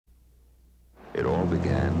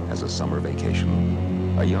as a summer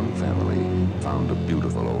vacation, a young family found a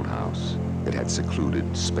beautiful old house. It had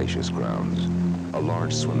secluded, spacious grounds, a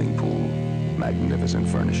large swimming pool, magnificent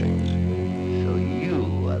furnishings. So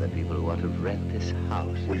you are the people who want to rent this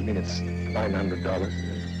house? What do you mean it's $900?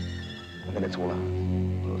 And then it's all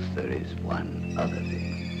ours. Well, there is one other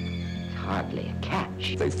thing. It's hardly a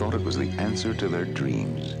catch. They thought it was the answer to their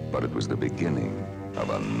dreams, but it was the beginning of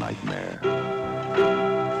a nightmare.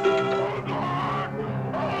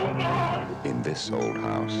 In this old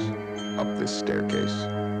house, up this staircase,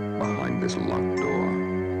 behind this locked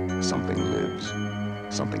door, something lives.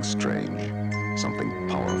 Something strange, something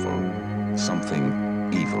powerful,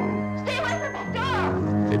 something evil. Stay away from the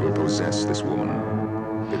door! It will possess this woman.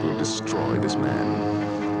 It will destroy this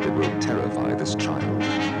man. It will terrify this child.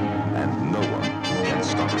 And no one can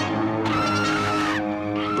stop it.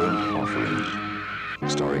 Burnt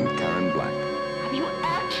Offerings, starring Karen Black. Are you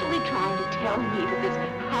actually trying to tell me that this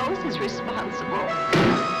house is responsible?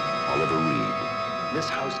 Oliver Reed. This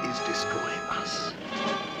house is destroying us.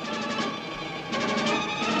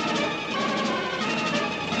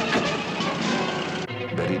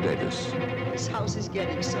 Bette Davis. This house is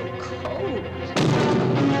getting so cold.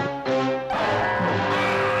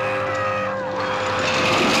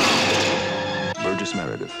 Burgess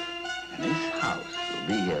Meredith. And this house will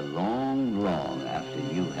be here long, long after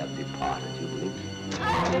you have departed, you believe?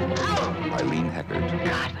 Eileen Heckert.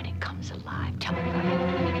 God, when it comes alive, tell me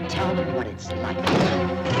about it. Tell them what it's like.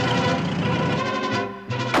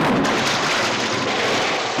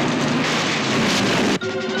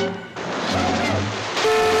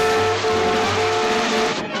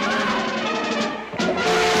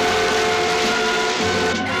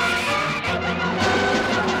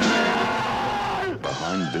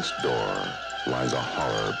 Behind this door lies a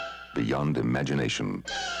horror beyond imagination.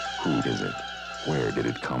 Who is it? Where did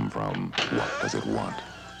it come from? What does it want?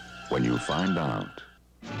 When you find out,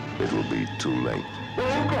 it will be too late.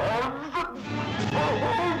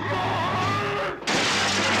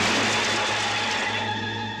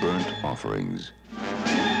 Burnt Offerings.